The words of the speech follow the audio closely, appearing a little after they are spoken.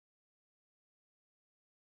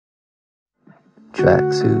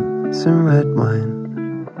tracksuits and red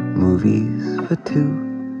wine, movies for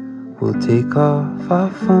two. We'll take off our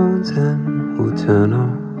phones and we'll turn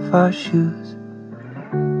off our shoes.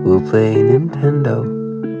 We'll play Nintendo,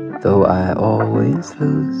 though I always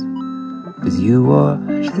lose. 'Cause you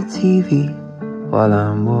watch the TV while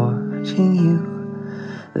I'm watching you.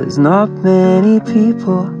 There's not many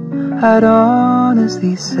people I'd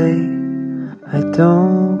honestly say I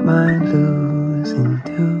don't mind losing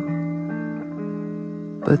to.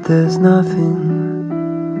 But there's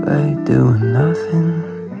nothing like doing nothing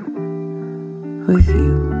with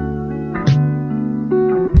you.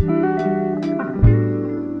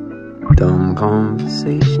 Dumb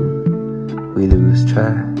conversation, we lose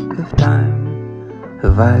track of time.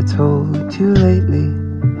 Have I told you lately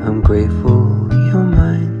I'm grateful you're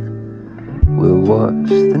mine? We'll watch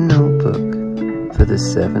The Notebook for the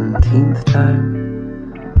 17th time.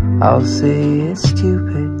 I'll say it's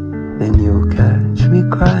stupid, then you'll catch me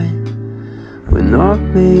crying. We're not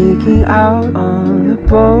making out on the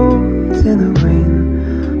boat in the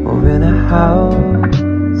rain, or in a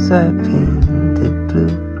house I painted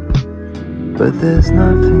blue. But there's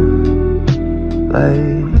nothing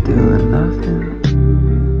like doing nothing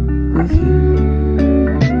with you.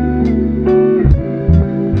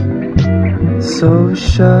 So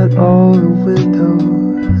shut all the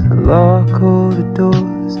windows and lock all the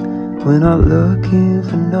doors. We're not looking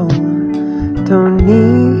for no one, don't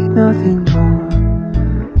need nothing more.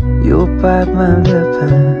 You'll bite my lip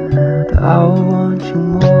and I'll want you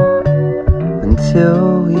more,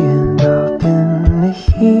 until we end up in a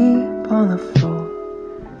heap on the floor.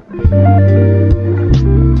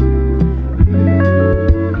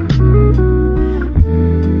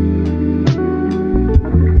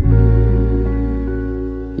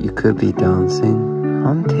 You could be dancing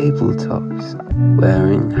on tabletops,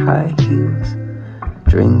 wearing high heels,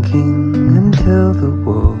 drinking until the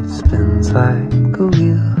world spins like a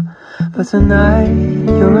wheel. But tonight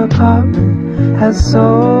your apartment has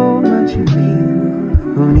so much appeal.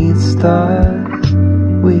 Who needs stars?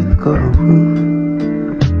 We've got a roof.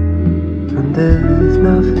 And there's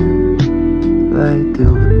nothing like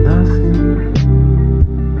doing nothing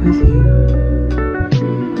with you.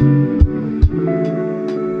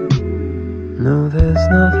 No, there's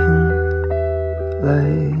nothing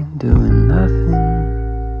like doing nothing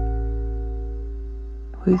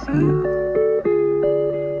with you.